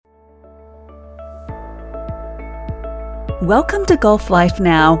Welcome to Gulf Life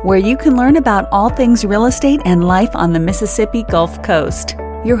Now, where you can learn about all things real estate and life on the Mississippi Gulf Coast.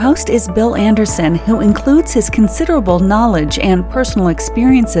 Your host is Bill Anderson, who includes his considerable knowledge and personal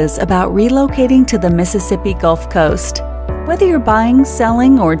experiences about relocating to the Mississippi Gulf Coast. Whether you're buying,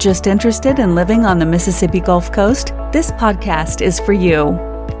 selling, or just interested in living on the Mississippi Gulf Coast, this podcast is for you.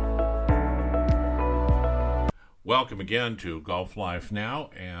 Welcome again to Gulf Life Now,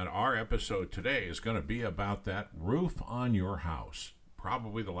 and our episode today is going to be about that roof on your house.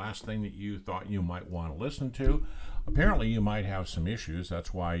 Probably the last thing that you thought you might want to listen to. Apparently you might have some issues,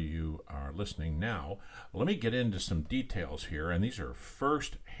 that's why you are listening now. Let me get into some details here, and these are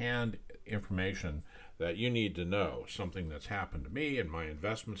first-hand information that you need to know, something that's happened to me and my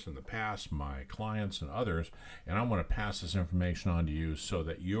investments in the past, my clients and others, and I want to pass this information on to you so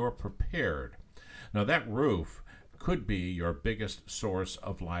that you're prepared. Now that roof could be your biggest source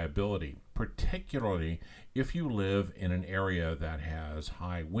of liability, particularly if you live in an area that has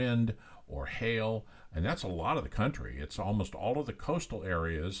high wind or hail, and that's a lot of the country. It's almost all of the coastal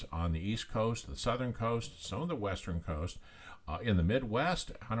areas on the East Coast, the Southern Coast, some of the Western Coast. In the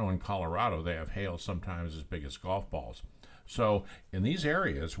Midwest, I know in Colorado they have hail sometimes as big as golf balls. So in these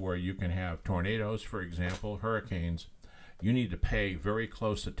areas where you can have tornadoes, for example, hurricanes, you need to pay very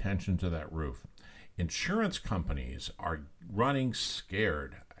close attention to that roof. Insurance companies are running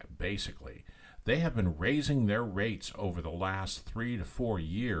scared, basically. They have been raising their rates over the last 3 to 4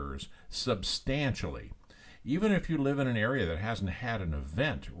 years substantially. Even if you live in an area that hasn't had an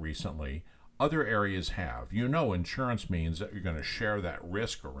event recently, other areas have. You know, insurance means that you're going to share that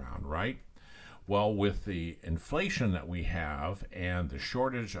risk around, right? Well, with the inflation that we have and the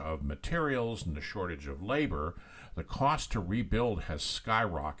shortage of materials and the shortage of labor, the cost to rebuild has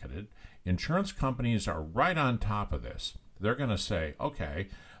skyrocketed. Insurance companies are right on top of this. They're going to say, okay,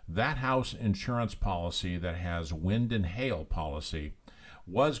 that house insurance policy that has wind and hail policy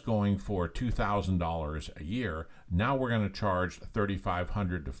was going for $2,000 a year. Now we're going to charge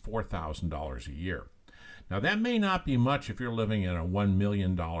 $3,500 to $4,000 a year. Now that may not be much if you're living in a $1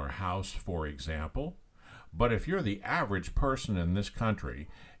 million house, for example, but if you're the average person in this country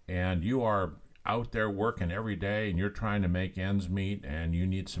and you are out there working every day and you're trying to make ends meet and you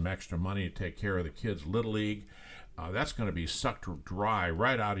need some extra money to take care of the kids' Little League, that's going to be sucked dry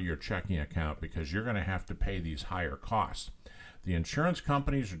right out of your checking account because you're going to have to pay these higher costs. The insurance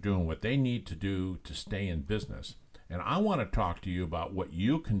companies are doing what they need to do to stay in business. And I want to talk to you about what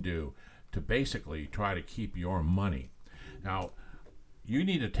you can do to basically try to keep your money. Now, you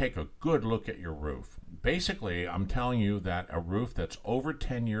need to take a good look at your roof. Basically, I'm telling you that a roof that's over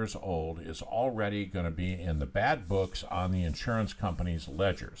 10 years old is already going to be in the bad books on the insurance company's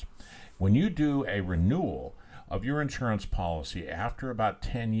ledgers. When you do a renewal of your insurance policy after about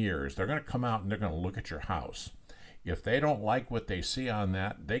 10 years, they're going to come out and they're going to look at your house. If they don't like what they see on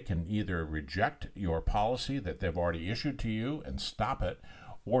that, they can either reject your policy that they've already issued to you and stop it,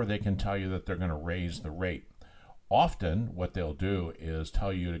 or they can tell you that they're going to raise the rate. Often, what they'll do is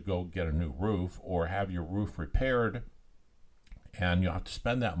tell you to go get a new roof or have your roof repaired, and you'll have to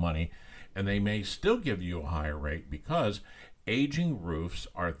spend that money, and they may still give you a higher rate because aging roofs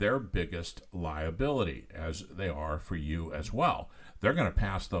are their biggest liability, as they are for you as well. They're going to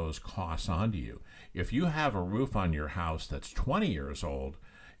pass those costs on to you. If you have a roof on your house that's 20 years old,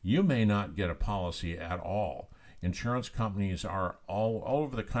 you may not get a policy at all. Insurance companies are all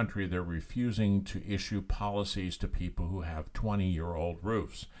over the country, they're refusing to issue policies to people who have 20-year-old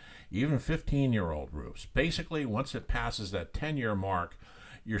roofs, even 15-year-old roofs. Basically, once it passes that 10-year mark,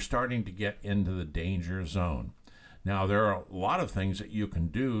 you're starting to get into the danger zone. Now, there are a lot of things that you can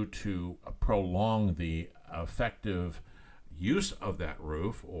do to prolong the effective use of that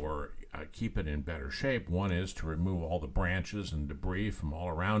roof or keep it in better shape. One is to remove all the branches and debris from all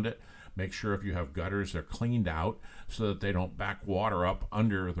around it. Make sure if you have gutters, they're cleaned out so that they don't back water up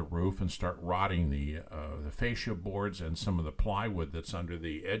under the roof and start rotting the fascia boards and some of the plywood that's under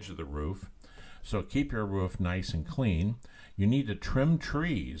the edge of the roof. So keep your roof nice and clean. You need to trim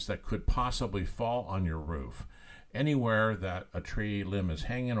trees that could possibly fall on your roof. Anywhere that a tree limb is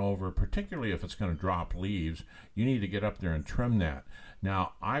hanging over, particularly if it's going to drop leaves, you need to get up there and trim that.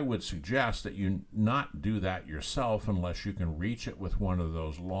 Now, I would suggest that you not do that yourself unless you can reach it with one of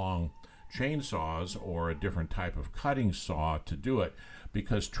those long chainsaws or a different type of cutting saw to do it,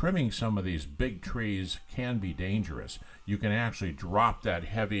 because trimming some of these big trees can be dangerous. You can actually drop that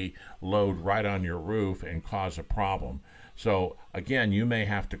heavy load right on your roof and cause a problem. So again, you may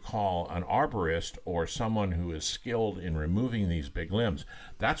have to call an arborist or someone who is skilled in removing these big limbs.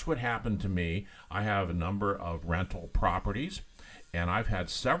 That's what happened to me. I have a number of rental properties, And I've had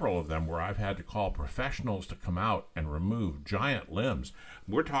several of them where I've had to call professionals to come out and remove giant limbs.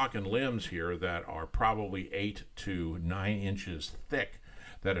 We're talking limbs here that are probably 8 to 9 inches thick,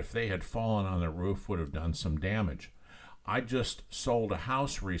 that if they had fallen on the roof would have done some damage. I just sold a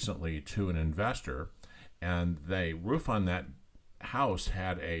house recently to an investor, and the roof on that house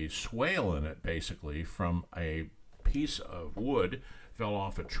had a swale in it, basically, from a piece of wood fell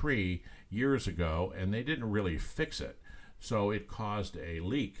off a tree years ago, and they didn't really fix it. So it caused a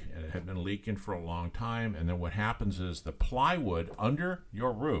leak, and it had been leaking for a long time. And then what happens is the plywood under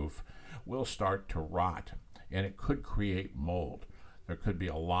your roof will start to rot, and it could create mold. There could be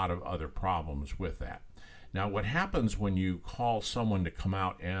a lot of other problems with that. Now, what happens when you call someone to come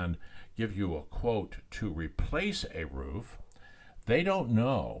out and give you a quote to replace a roof, they don't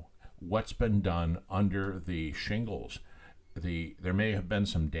know what's been done under the shingles. There may have been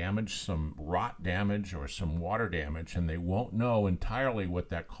some damage, some rot damage or some water damage, and they won't know entirely what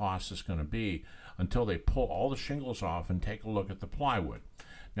that cost is going to be until they pull all the shingles off and take a look at the plywood.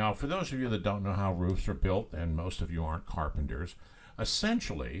 Now, for those of you that don't know how roofs are built, and most of you aren't carpenters,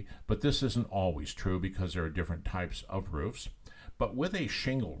 essentially, but this isn't always true because there are different types of roofs, but with a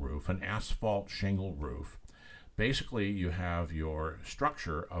shingle roof, an asphalt shingle roof, basically you have your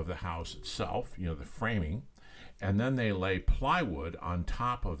structure of the house itself, the framing, and then they lay plywood on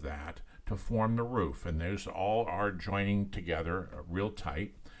top of that to form the roof. And those all are joining together real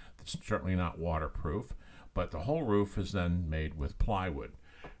tight. It's certainly not waterproof, but the whole roof is then made with plywood.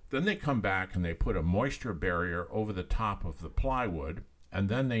 Then they come back and they put a moisture barrier over the top of the plywood, and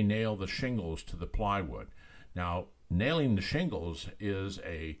then they nail the shingles to the plywood. Now, nailing the shingles is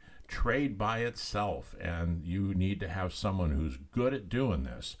a trade by itself, and you need to have someone who's good at doing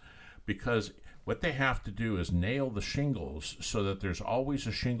this, because what they have to do is nail the shingles so that there's always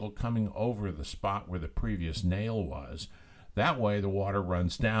a shingle coming over the spot where the previous nail was. That way the water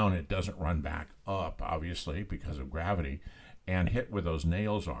runs down, it doesn't run back up, obviously, because of gravity, and hit where those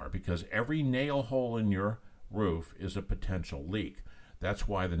nails are, because every nail hole in your roof is a potential leak. That's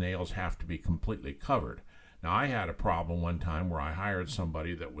why the nails have to be completely covered. Now, I had a problem one time where I hired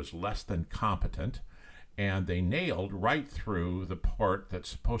somebody that was less than competent, and they nailed right through the part that's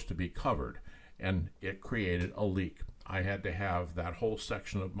supposed to be covered, and it created a leak. I had to have that whole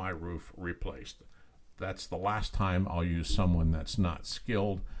section of my roof replaced. That's the last time I'll use someone that's not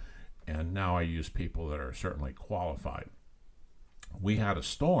skilled, and now I use people that are certainly qualified. We had a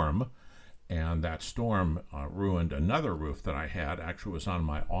storm, and that storm ruined another roof that I had. Actually, it was on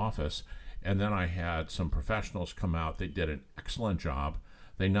my office, and then I had some professionals come out. They did an excellent job.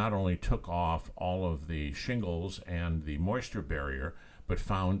 They not only took off all of the shingles and the moisture barrier, but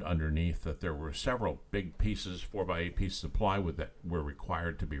found underneath that there were several big pieces, 4x8 pieces of plywood that were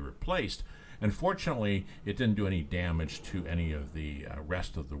required to be replaced. And fortunately, it didn't do any damage to any of the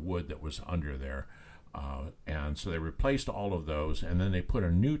rest of the wood that was under there. And so they replaced all of those, and then they put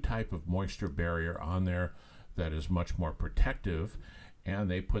a new type of moisture barrier on there that is much more protective, and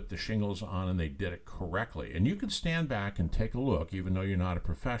they put the shingles on, and they did it correctly. And you can stand back and take a look, even though you're not a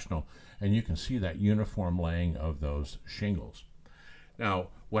professional, and you can see that uniform laying of those shingles. Now,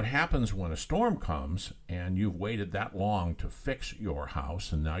 what happens when a storm comes and you've waited that long to fix your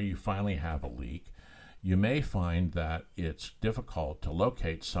house, and now you finally have a leak, you may find that it's difficult to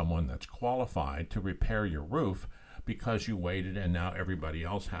locate someone that's qualified to repair your roof because you waited and now everybody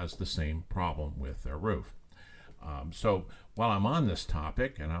else has the same problem with their roof. So while I'm on this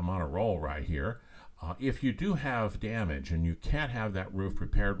topic, and I'm on a roll right here, if you do have damage and you can't have that roof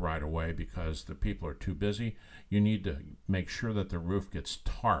repaired right away because the people are too busy, you need to make sure that the roof gets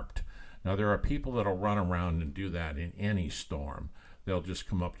tarped. Now, there are people that'll run around and do that in any storm. They'll just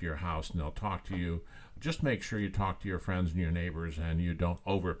come up to your house and they'll talk to you. Just make sure you talk to your friends and your neighbors and you don't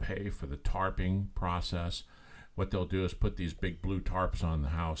overpay for the tarping process. What they'll do is put these big blue tarps on the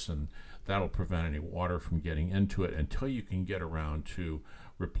house, and that'll prevent any water from getting into it until you can get around to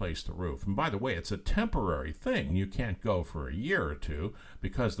replace the roof. And by the way, it's a temporary thing. You can't go for a year or two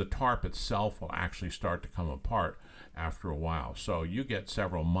because the tarp itself will actually start to come apart after a while. So you get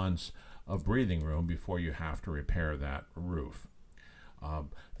several months of breathing room before you have to repair that roof.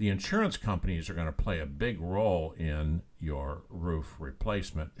 The insurance companies are going to play a big role in your roof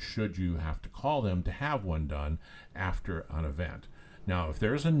replacement should you have to call them to have one done after an event. Now, if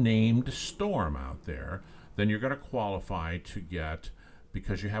there's a named storm out there, then you're going to qualify to get,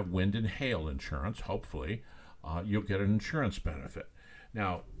 because you have wind and hail insurance, hopefully, you'll get an insurance benefit.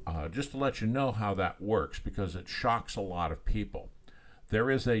 Now, just to let you know how that works, because it shocks a lot of people, there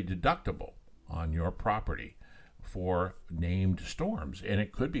is a deductible on your property. for named storms, and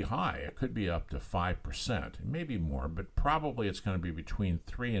it could be high. It could be up to 5%, maybe more, but probably it's going to be between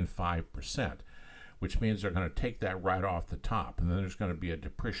 3 and 5%, which means they're going to take that right off the top, and then there's going to be a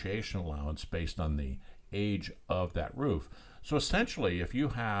depreciation allowance based on the age of that roof. So essentially, if you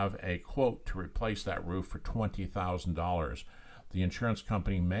have a quote to replace that roof for $20,000, the insurance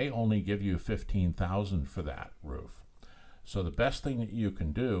company may only give you $15,000 for that roof. So the best thing that you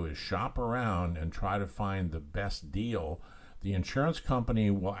can do is shop around and try to find the best deal. The insurance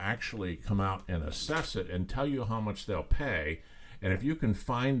company will actually come out and assess it and tell you how much they'll pay. And if you can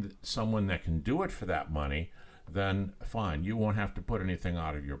find someone that can do it for that money, then fine. You won't have to put anything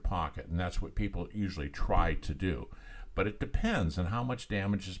out of your pocket. And that's what people usually try to do. But it depends on how much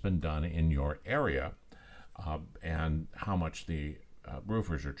damage has been done in your area and how much the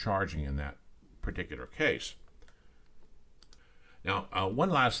roofers are charging in that particular case. Now,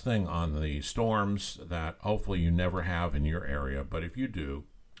 one last thing on the storms that hopefully you never have in your area, but if you do,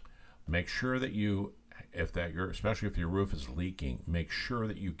 make sure that especially if your roof is leaking, make sure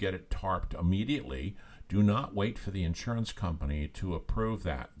that you get it tarped immediately. Do not wait for the insurance company to approve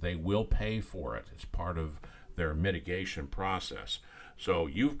that. They will pay for it as part of their mitigation process. So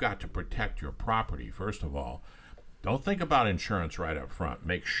you've got to protect your property, first of all. Don't think about insurance right up front.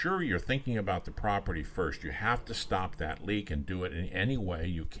 Make sure you're thinking about the property first. You have to stop that leak and do it in any way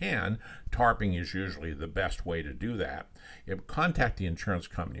you can. Tarping is usually the best way to do that. Contact the insurance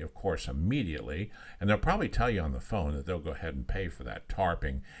company, of course, immediately, and they'll probably tell you on the phone that they'll go ahead and pay for that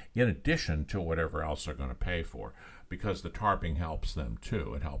tarping in addition to whatever else they're going to pay for, because the tarping helps them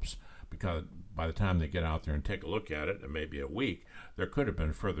too. It helps because by the time they get out there and take a look at it, it may be a week, there could have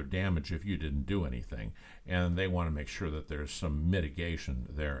been further damage if you didn't do anything. And they want to make sure that there's some mitigation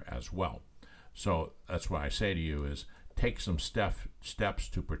there as well. So that's what I say to you is take some steps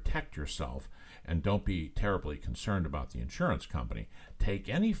to protect yourself, and don't be terribly concerned about the insurance company. Take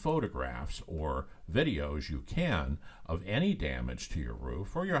any photographs or videos you can of any damage to your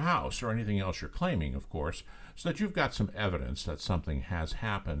roof or your house or anything else you're claiming, of course, so that you've got some evidence that something has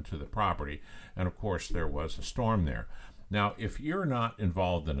happened to the property. And of course, there was a storm there. Now, if you're not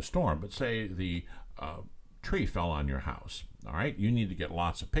involved in a storm, but say the tree fell on your house, all right, you need to get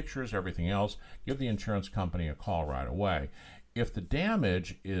lots of pictures, everything else, give the insurance company a call right away. If the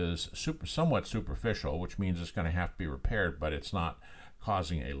damage is somewhat superficial, which means it's going to have to be repaired, but it's not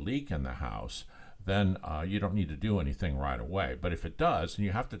causing a leak in the house, then you don't need to do anything right away. But if it does, then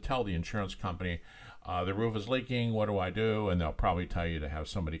you have to tell the insurance company, the roof is leaking, what do I do? And they'll probably tell you to have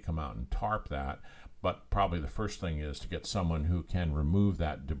somebody come out and tarp that. But probably the first thing is to get someone who can remove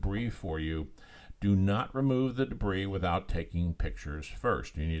that debris for you. Do not remove the debris without taking pictures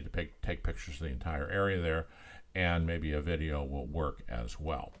first. You need to take pictures of the entire area there, and maybe a video will work as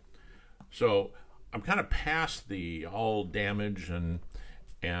well. So I'm kind of past the all damage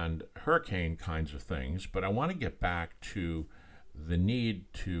and hurricane kinds of things, but I want to get back to the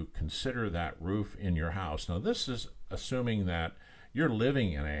need to consider that roof in your house. Now, this is assuming that you're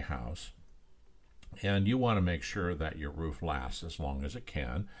living in a house and you want to make sure that your roof lasts as long as it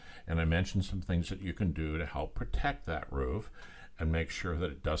can. And I mentioned some things that you can do to help protect that roof and make sure that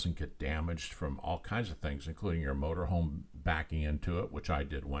it doesn't get damaged from all kinds of things, including your motorhome backing into it, which I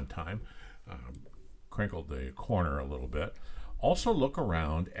did one time, crinkled the corner a little bit. Also look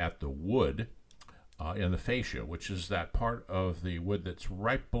around at the wood in the fascia, which is that part of the wood that's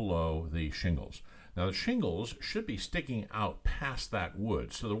right below the shingles. Now, the shingles should be sticking out past that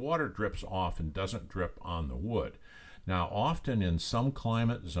wood, so the water drips off and doesn't drip on the wood. Now, often in some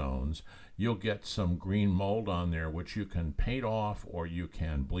climate zones, you'll get some green mold on there, which you can paint off or you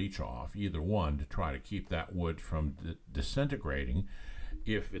can bleach off, either one, to try to keep that wood from disintegrating.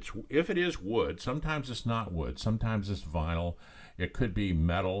 If it is wood, sometimes it's not wood, sometimes it's vinyl, it could be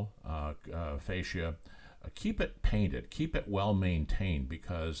metal fascia. Keep it painted, keep it well maintained,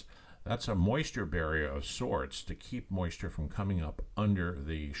 because that's a moisture barrier of sorts to keep moisture from coming up under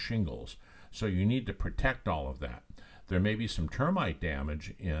the shingles. So you need to protect all of that. There may be some termite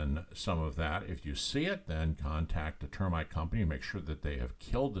damage in some of that. If you see it, then contact the termite company and make sure that they have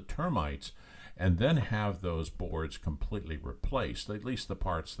killed the termites, and then have those boards completely replaced, at least the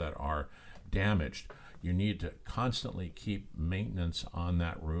parts that are damaged. You need to constantly keep maintenance on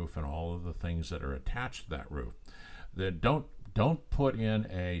that roof and all of the things that are attached to that roof. Don't put in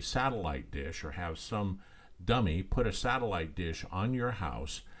a satellite dish or have some dummy put a satellite dish on your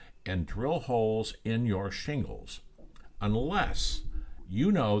house and drill holes in your shingles unless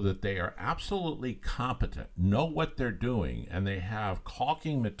you know that they are absolutely competent, know what they're doing, and they have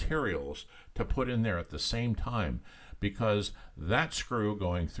caulking materials to put in there at the same time. because that screw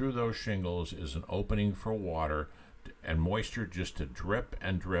going through those shingles is an opening for water and moisture just to drip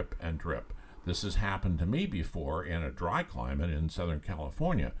and drip and drip. This has happened to me before in a dry climate in Southern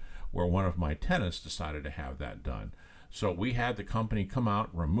California, where one of my tenants decided to have that done. So we had the company come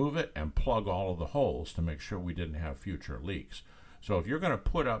out, remove it, and plug all of the holes to make sure we didn't have future leaks. So if you're going to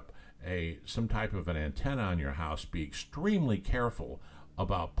put up some type of an antenna on your house, be extremely careful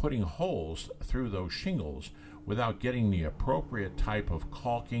about putting holes through those shingles without getting the appropriate type of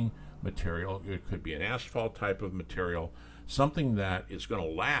caulking material. It could be an asphalt type of material, something that is going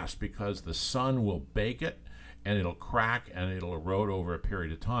to last, because the sun will bake it and it'll crack and it'll erode over a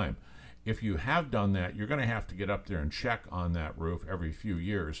period of time. If you have done that, you're going to have to get up there and check on that roof every few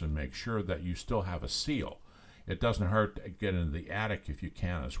years and make sure that you still have a seal. It doesn't hurt to get into the attic if you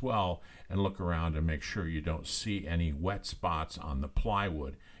can as well and look around and make sure you don't see any wet spots on the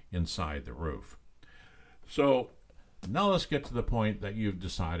plywood inside the roof. So now let's get to the point that you've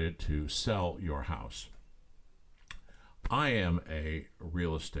decided to sell your house. I am a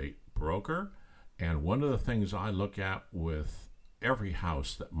real estate broker, and one of the things I look at with every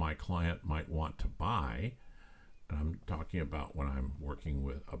house that my client might want to buy, and I'm talking about when I'm working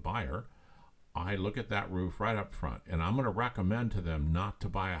with a buyer, I look at that roof right up front, and I'm going to recommend to them not to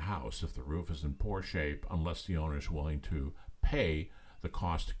buy a house if the roof is in poor shape unless the owner is willing to pay the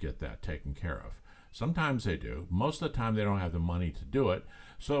cost to get that taken care of. Sometimes they do. Most of the time they don't have the money to do it,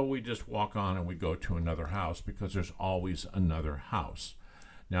 so we just walk on and we go to another house because there's always another house.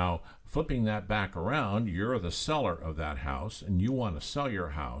 Now, flipping that back around, you're the seller of that house and you want to sell your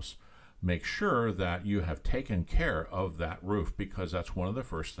house. Make sure that you have taken care of that roof, because that's one of the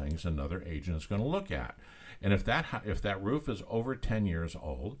first things another agent is going to look at. And if that roof is over 10 years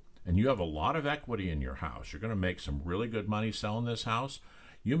old and you have a lot of equity in your house, you're going to make some really good money selling this house,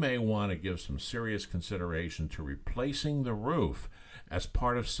 you may want to give some serious consideration to replacing the roof as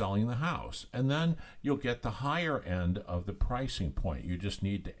part of selling the house. And then you'll get the higher end of the pricing point. You just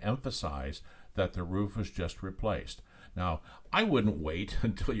need to emphasize that the roof was just replaced. Now, I wouldn't wait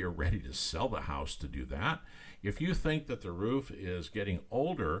until you're ready to sell the house to do that. If you think that the roof is getting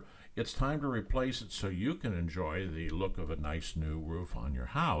older, it's time to replace it so you can enjoy the look of a nice new roof on your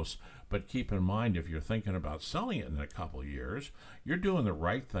house. But keep in mind, if you're thinking about selling it in a couple of years, you're doing the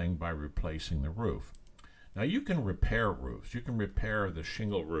right thing by replacing the roof. Now, you can repair roofs. You can repair the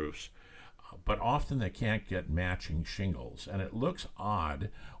shingle roofs, but often they can't get matching shingles. And it looks odd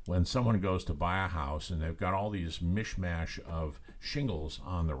when someone goes to buy a house and they've got all these mishmash of shingles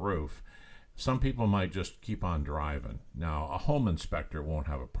on the roof. Some people might just keep on driving. Now, a home inspector won't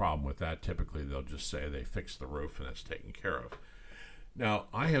have a problem with that. Typically, they'll just say they fixed the roof and it's taken care of. Now,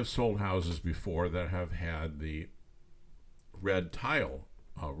 I have sold houses before that have had the red tile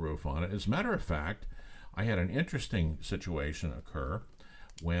roof on it. As a matter of fact, I had an interesting situation occur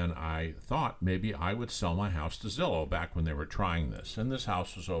when I thought maybe I would sell my house to Zillow back when they were trying this. And this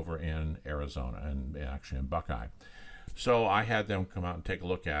house was over in Arizona, and actually in Buckeye. So I had them come out and take a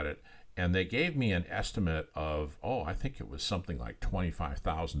look at it, and they gave me an estimate of, I think it was something like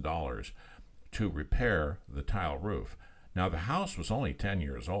 $25,000 to repair the tile roof. Now, the house was only 10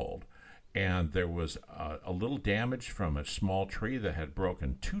 years old, and there was a little damage from a small tree that had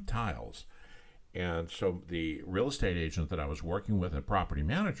broken 2 tiles. And so the real estate agent that I was working with and property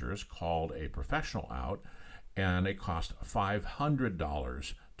managers called a professional out, and it cost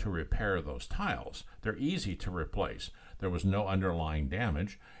 $500 to repair those tiles. They're easy to replace. There was no underlying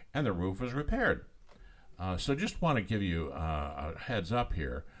damage, and the roof was repaired. So just want to give you a heads up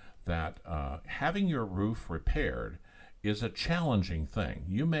here that having your roof repaired is a challenging thing.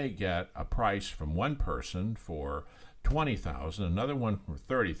 You may get a price from one person for $20,000, another one for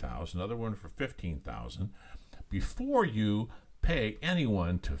 $30,000, another one for $15,000. Before you pay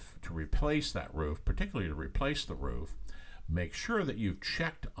anyone to replace that roof, particularly to replace the roof, make sure that you've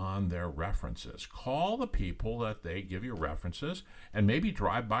checked on their references. Call the people that they give you references, and maybe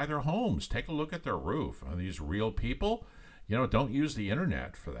drive by their homes. Take a look at their roof. Are these real people? Don't use the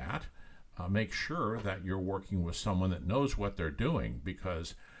internet for that. Make sure that you're working with someone that knows what they're doing,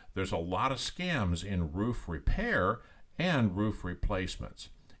 because there's a lot of scams in roof repair and roof replacements.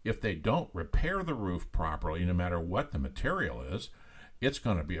 If they don't repair the roof properly, no matter what the material is, it's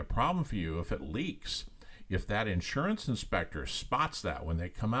going to be a problem for you if it leaks. If that insurance inspector spots that when they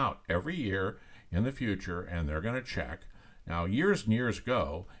come out every year in the future and they're going to check. Now, years and years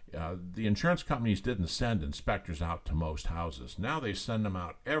ago, the insurance companies didn't send inspectors out to most houses. Now they send them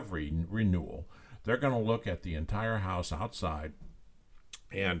out every renewal. They're going to look at the entire house outside,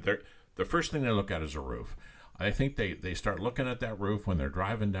 and the first thing they look at is a roof. I think they start looking at that roof when they're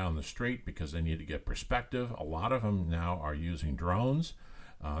driving down the street because they need to get perspective. A lot of them now are using drones.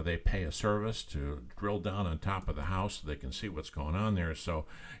 They pay a service to drill down on top of the house so they can see what's going on there. So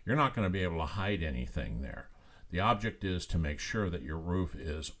you're not going to be able to hide anything there. The object is to make sure that your roof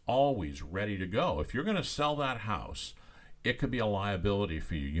is always ready to go. If you're going to sell that house, it could be a liability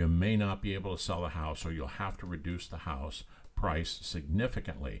for you. You may not be able to sell the house, or you'll have to reduce the house price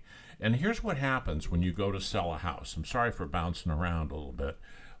significantly. And here's what happens when you go to sell a house. I'm sorry for bouncing around a little bit,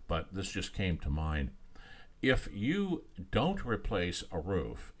 but this just came to mind. If you don't replace a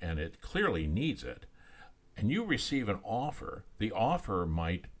roof, and it clearly needs it, and you receive an offer, the offer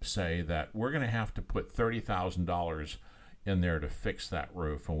might say that we're going to have to put $30,000 in there to fix that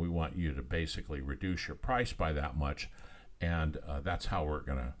roof, and we want you to basically reduce your price by that much, and that's how we're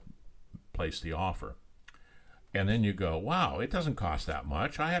going to place the offer. And then you go, wow, it doesn't cost that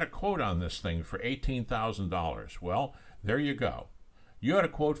much. I had a quote on this thing for $18,000. Well, there you go. You had a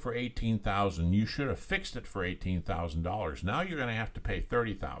quote for $18,000. You should have fixed it for $18,000. Now you're going to have to pay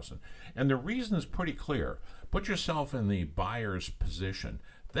 $30,000. And the reason is pretty clear. Put yourself in the buyer's position.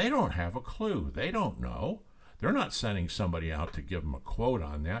 They don't have a clue. They don't know. They're not sending somebody out to give them a quote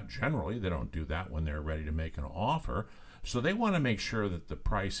on that. Generally, they don't do that when they're ready to make an offer. So they want to make sure that the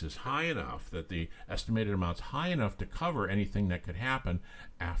price is high enough, that the estimated amount's high enough to cover anything that could happen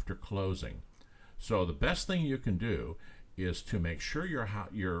after closing. So the best thing you can do is to make sure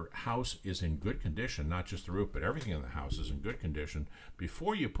your house is in good condition, not just the roof, but everything in the house is in good condition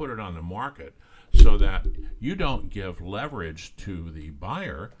before you put it on the market, so that you don't give leverage to the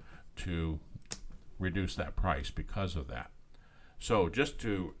buyer to reduce that price because of that. So just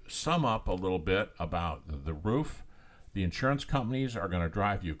to sum up a little bit about the roof, the insurance companies are going to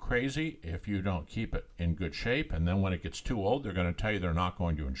drive you crazy if you don't keep it in good shape, and then when it gets too old, they're going to tell you they're not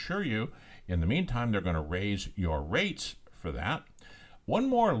going to insure you. In the meantime, they're going to raise your rates for that. One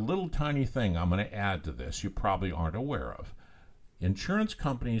more little tiny thing I'm going to add to this you probably aren't aware of. Insurance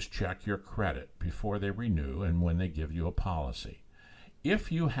companies check your credit before they renew and when they give you a policy.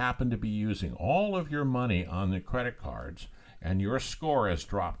 If you happen to be using all of your money on the credit cards and your score has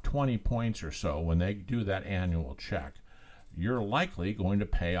dropped 20 points or so when they do that annual check, you're likely going to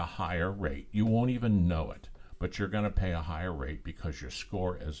pay a higher rate. You won't even know it, but you're going to pay a higher rate because your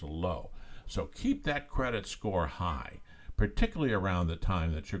score is low. So keep that credit score high, particularly around the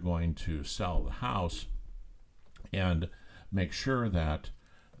time that you're going to sell the house, and make sure that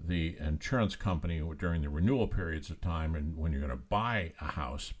the insurance company during the renewal periods of time and when you're going to buy a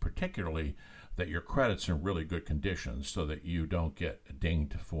house, particularly, that your credit's in really good condition so that you don't get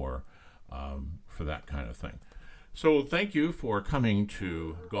dinged for that kind of thing. So thank you for coming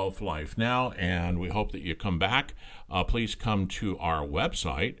to Gulf Life Now, and we hope that you come back. Please come to our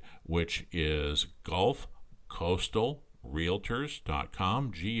website, which is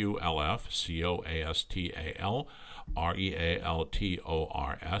GulfCoastalRealtors.com,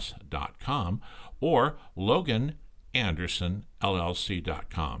 GulfCoastalRealtors.com, or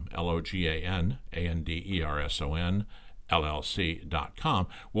LoganAndersonLLC.com, LoganAnderson LLC.com,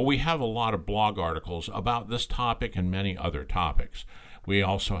 where we have a lot of blog articles about this topic and many other topics. We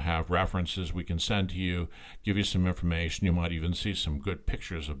also have references we can send to you, give you some information. You might even see some good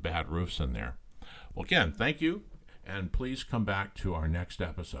pictures of bad roofs in there. Well, again, thank you, and please come back to our next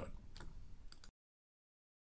episode.